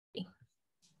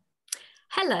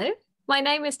Hello, my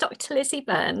name is Dr. Lizzie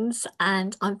Burns,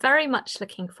 and I'm very much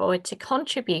looking forward to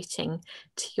contributing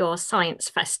to your science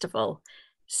festival.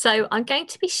 So I'm going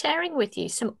to be sharing with you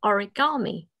some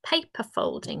origami, paper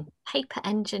folding, paper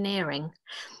engineering.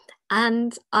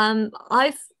 And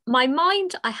my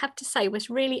mind, I have to say, was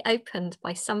really opened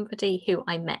by somebody who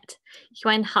I met,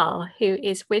 Yuen Har, who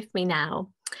is with me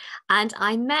now. And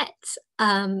I met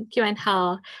Yuen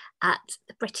Har at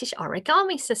the British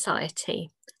Origami Society,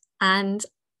 and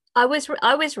I was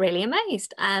really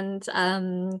amazed and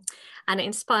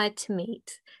inspired to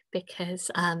meet because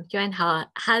Yuen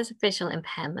Har has visual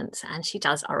impairments and she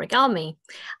does origami,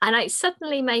 and it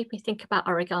suddenly made me think about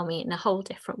origami in a whole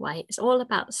different way. It's all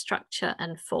about structure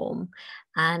and form,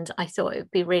 and I thought it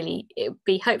would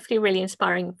be hopefully really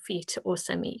inspiring for you to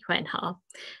also meet Yuen Har.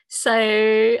 So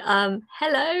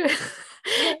hello.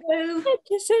 Hello. Good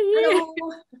to see you.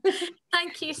 Hello.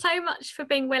 Thank you so much for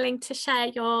being willing to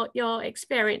share your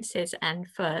experiences and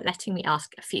for letting me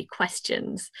ask a few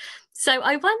questions. So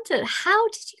I wondered, how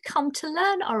did you come to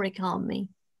learn origami?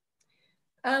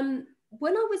 When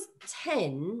I was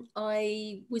 10,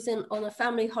 I was on a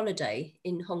family holiday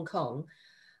in Hong Kong,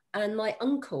 and my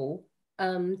uncle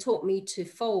taught me to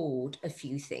fold a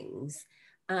few things.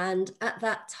 And at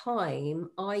that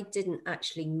time, I didn't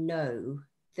actually know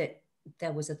that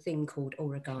there was a thing called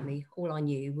origami. All I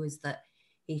knew was that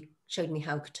he showed me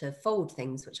how to fold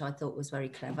things, which I thought was very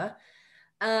clever.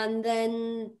 And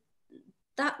then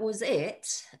that was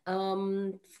it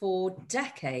for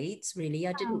decades, really.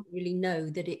 I didn't really know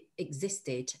that it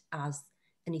existed as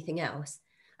anything else,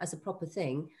 as a proper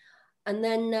thing. And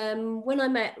then when I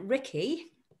met Ricky,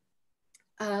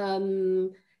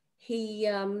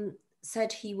 he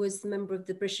said he was a member of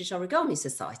the British Origami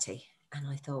Society. And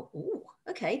I thought, oh,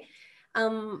 okay.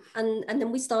 And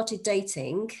then we started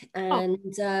dating,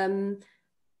 and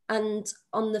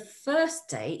on the first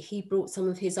date, he brought some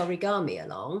of his origami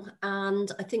along,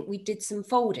 and I think we did some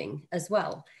folding as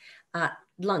well at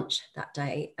lunch that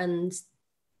day, and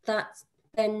that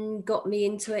then got me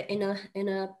into it in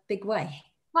a big way.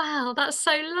 Wow, that's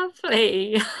so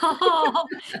lovely.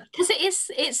 Because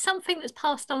it's something that's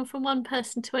passed on from one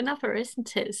person to another,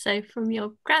 isn't it? So from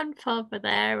your grandfather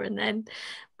there, and then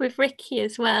with Ricky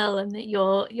as well, and that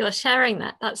you're sharing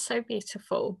that. That's so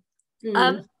beautiful.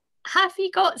 Mm. Have you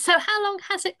got, so how long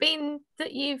has it been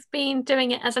that you've been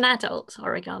doing it as an adult,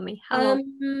 origami? How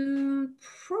long?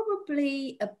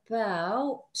 Probably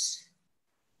about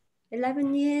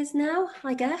 11 years now,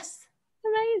 I guess.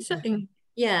 Amazing.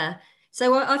 Yeah.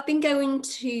 So I've been going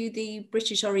to the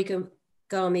British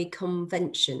Origami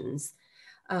conventions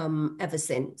ever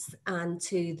since, and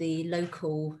to the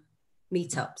local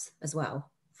meetups as well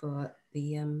for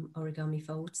the origami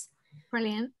folds.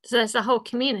 Brilliant. So there's a whole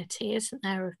community, isn't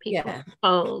there, of people Yeah. who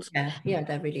fold? Yeah,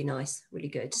 they're really nice, really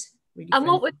good, really And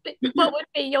friendly. what would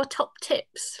be your top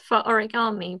tips for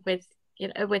origami with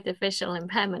with a visual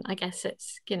impairment? I guess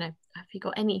it's, have you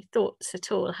got any thoughts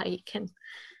at all how you can?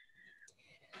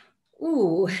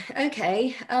 Ooh,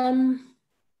 okay.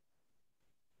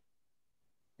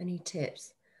 Any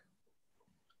tips?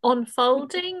 On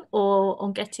folding or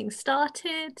on getting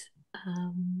started?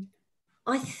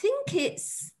 I think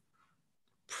it's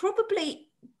probably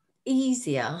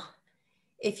easier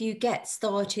if you get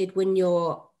started when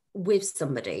you're with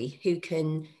somebody who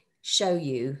can show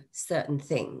you certain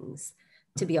things,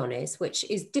 to be honest, which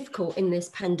is difficult in this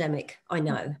pandemic. I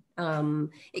know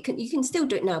you can still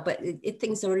do it now, but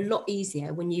things are a lot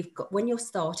easier when you're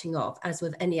starting off, as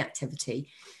with any activity,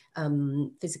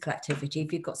 physical activity,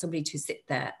 if you've got somebody to sit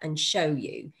there and show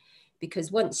you.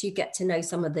 Because once you get to know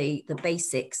some of the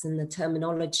basics and the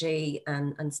terminology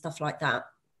and stuff like that,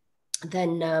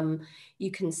 then you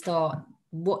can start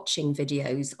watching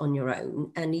videos on your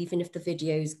own. And even if the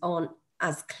videos aren't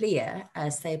as clear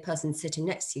as, say, a person sitting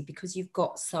next to you, because you've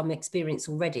got some experience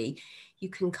already, you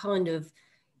can kind of,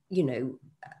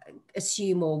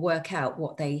 assume or work out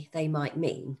what they might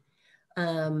mean.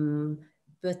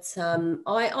 But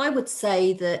I would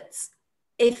say that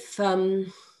if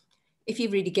you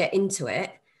really get into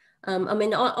it, I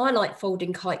mean, I like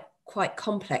folding quite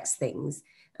complex things.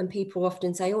 And people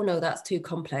often say, oh, no, that's too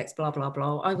complex, blah, blah,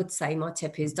 blah. I would say my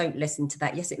tip is don't listen to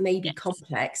that. Yes, it may be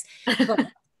complex, but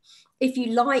if you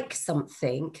like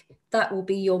something, that will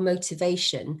be your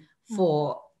motivation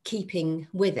for keeping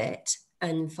with it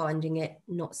and finding it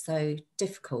not so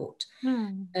difficult.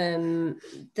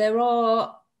 There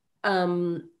are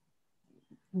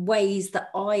ways that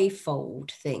I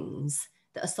fold things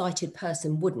that a sighted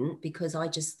person wouldn't, because I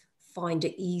just find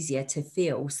it easier to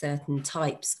feel certain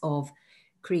types of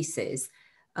creases.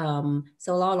 So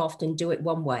I'll often do it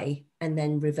one way and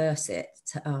then reverse it,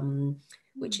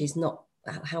 which is not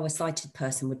how a sighted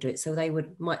person would do it. So they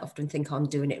might often think I'm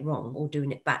doing it wrong or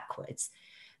doing it backwards.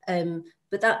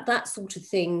 But that sort of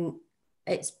thing,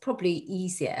 it's probably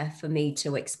easier for me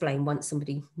to explain once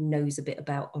somebody knows a bit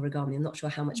about origami. I'm not sure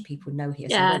how much people know here,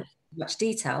 so I won't go into much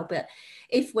detail. But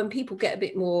when people get a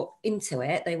bit more into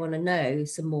it, they want to know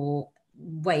some more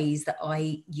ways that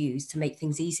I use to make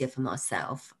things easier for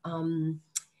myself.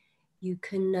 You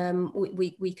can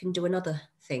we can do another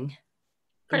thing,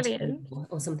 Brilliant.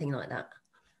 or something like that.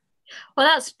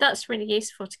 Well, that's really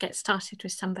useful to get started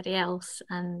with somebody else,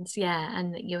 and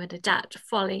and that you would adapt,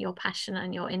 follow your passion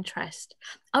and your interest.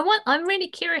 I'm really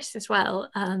curious as well.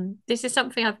 This is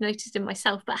something I've noticed in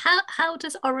myself, but how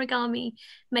does origami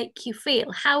make you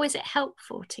feel? How is it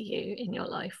helpful to you in your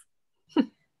life?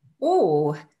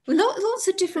 Oh, lots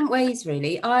of different ways,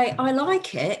 really. I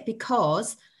like it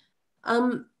because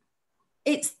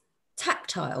it's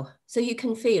tactile, so you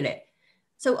can feel it.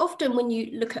 So often when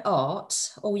you look at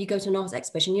art or you go to an art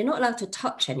exhibition, you're not allowed to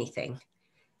touch anything.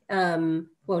 Well,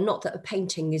 not that a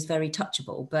painting is very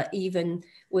touchable, but even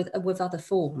with other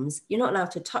forms, you're not allowed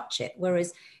to touch it.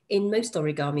 Whereas in most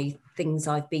origami things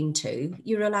I've been to,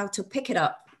 you're allowed to pick it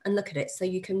up and look at it, so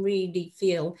you can really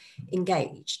feel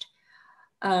engaged.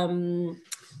 I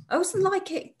also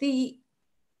like the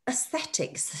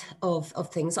aesthetics of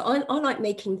things. I like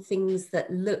making things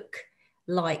that look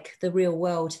like the real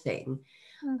world thing.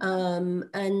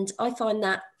 And I find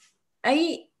that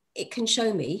it can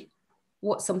show me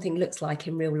what something looks like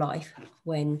in real life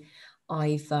when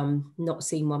I've not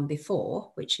seen one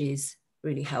before, which is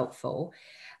really helpful.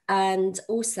 And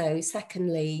also,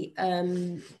 secondly,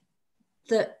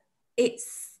 that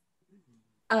it's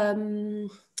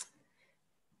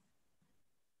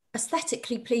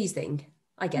aesthetically pleasing,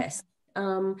 I guess.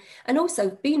 And also,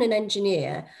 being an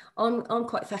engineer, I'm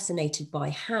quite fascinated by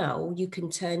how you can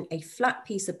turn a flat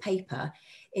piece of paper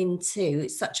into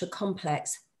such a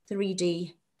complex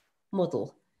 3D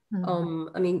model.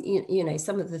 I mean, you know,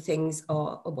 some of the things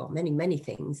are, well, many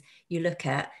things you look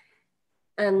at,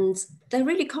 and they're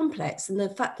really complex. And the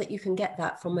fact that you can get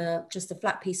that from just a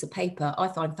flat piece of paper, I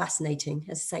find fascinating.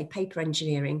 As I say, paper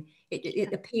engineering,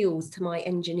 it appeals to my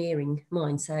engineering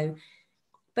mind. So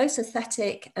both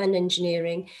aesthetic and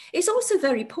engineering. It's also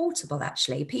very portable,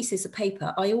 actually. Pieces of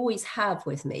paper I always have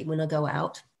with me when I go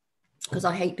out, because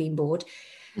I hate being bored.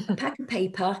 A pack of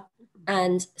paper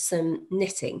and some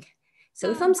knitting.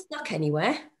 So if I'm stuck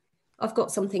anywhere, I've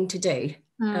got something to do.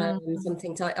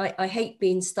 I hate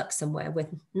being stuck somewhere with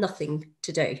nothing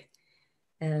to do.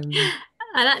 And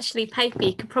actually, paper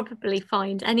you could probably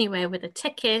find anywhere with a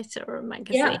ticket or a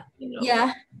magazine.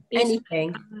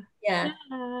 Anything. Yeah.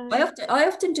 I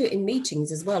often do it in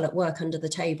meetings as well, at work under the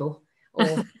table, or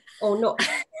not.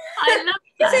 I love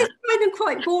that. It's kind of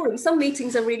quite boring. Some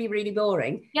meetings are really, really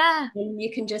boring. Yeah. And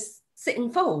you can just sit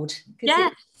and fold,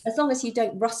 as long as you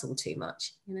don't rustle too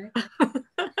much, you know.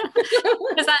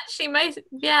 Because actually,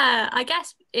 I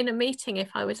guess in a meeting,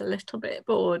 if I was a little bit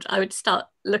bored, I would start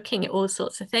looking at all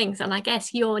sorts of things. And I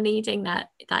guess you're needing that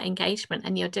engagement,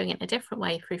 and you're doing it a different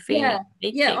way through feeling. I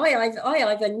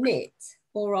either knit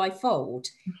or I fold,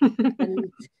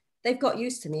 and they've got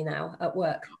used to me now at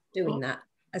work doing that,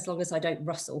 as long as I don't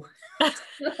rustle.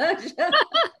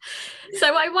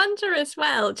 So I wonder as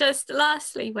well, just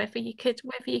lastly, whether you could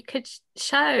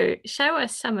show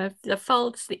us some of the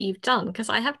folds that you've done, because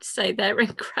I have to say they're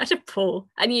incredible,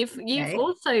 and you've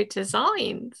also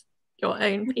designed your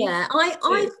own pieces. Yeah,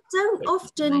 I don't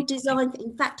often design.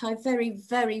 In fact, I very,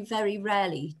 very, very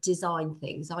rarely design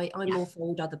things. I more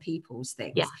fold other people's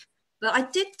things. Yeah. But I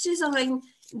did design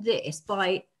this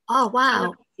by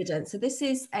accident. So this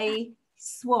is a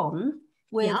swan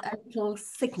with a little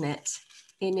signet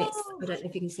in its, I don't know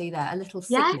if you can see that, a little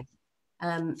signet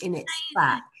in its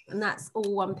back. And that's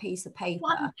all one piece of paper.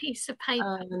 One piece of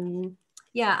paper. And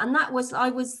that was, I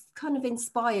was kind of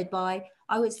inspired by,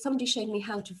 somebody showed me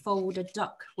how to fold a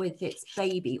duck with its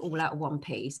baby all out of one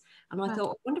piece. And I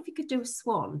thought, I wonder if you could do a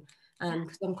swan.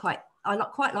 Because I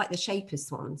quite like the shape of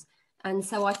swans. And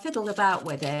so I fiddled about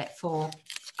with it for,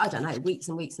 I don't know, weeks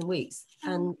and weeks and weeks,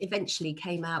 and eventually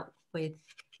came out with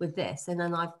this. And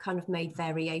then I've kind of made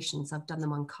variations. I've done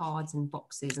them on cards and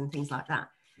boxes and things like that.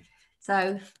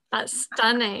 So that's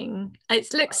stunning.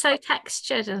 It looks so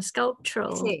textured and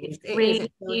sculptural. It is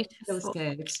really beautiful. It feels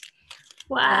good.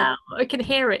 Wow, I can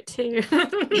hear it too.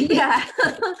 Yeah.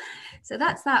 So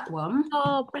that's that one.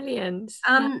 Oh, brilliant.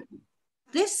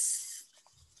 This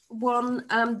one,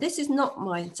 this is not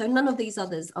mine. So none of these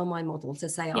others are my model to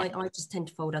say. I just tend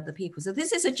to fold other people. So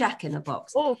this is a Jack in a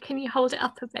box. Oh, can you hold it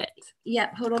up a bit?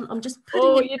 Yeah, hold on. I'm just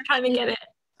putting it. You're trying to get it.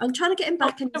 I'm trying to get him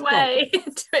back in his box. Away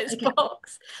into its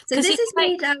box. So this is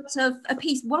made out of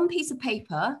one piece of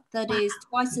paper that is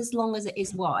twice as long as it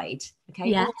is wide. Okay.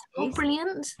 Yeah. Oh,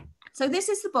 brilliant. So this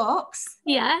is the box.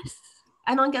 Yes.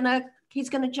 And he's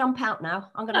gonna jump out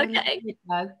now. I'm gonna let him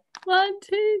go. 1,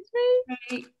 2,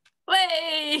 3.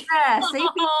 Way. Yeah, see?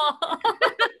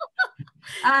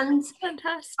 And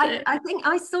fantastic. I think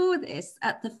I saw this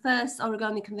at the first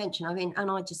origami convention. I mean, and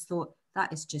I just thought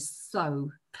that is just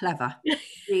so clever.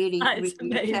 Really, really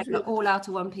clever, all out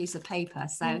of one piece of paper.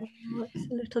 So a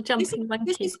little jumping monkey.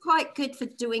 This is quite good for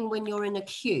doing when you're in a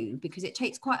queue, because it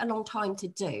takes quite a long time to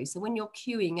do. So when you're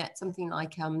queuing at something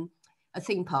like a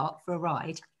theme park for a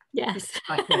ride. Yes.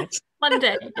 Quite good. One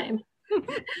day again.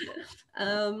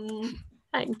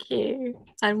 Thank you.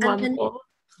 And one more.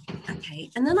 Okay,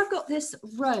 and then I've got this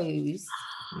rose.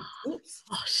 Oops.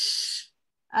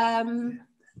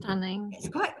 Stunning. It's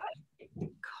quite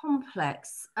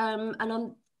complex, and I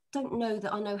don't know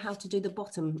that I know how to do the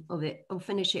bottom of it or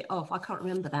finish it off. I can't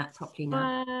remember that properly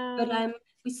now. Wow. But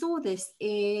we saw this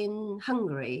in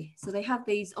Hungary. So they have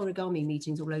these origami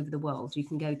meetings all over the world. You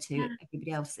can go to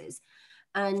everybody else's.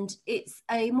 And it's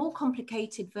a more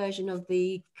complicated version of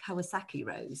the Kawasaki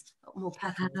rose, more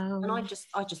petals. And I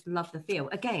just love the feel.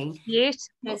 Again,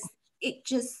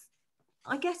 because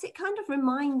I guess it kind of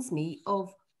reminds me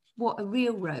of what a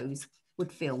real rose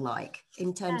would feel like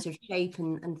in terms of shape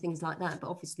and things like that, but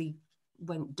obviously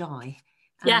won't die.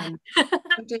 I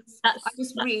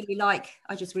just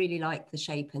really like the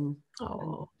shape and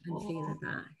feel of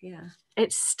that. Yeah,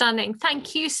 it's stunning.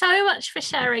 Thank you so much for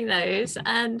sharing those,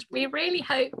 and we really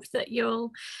hope that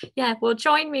will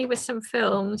join me with some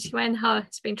films. Yuen Har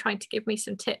has been trying to give me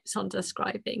some tips on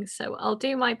describing, so I'll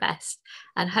do my best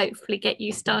and hopefully get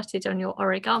you started on your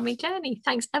origami journey.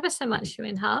 Thanks ever so much,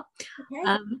 Yuen Har.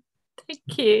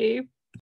 Thank you.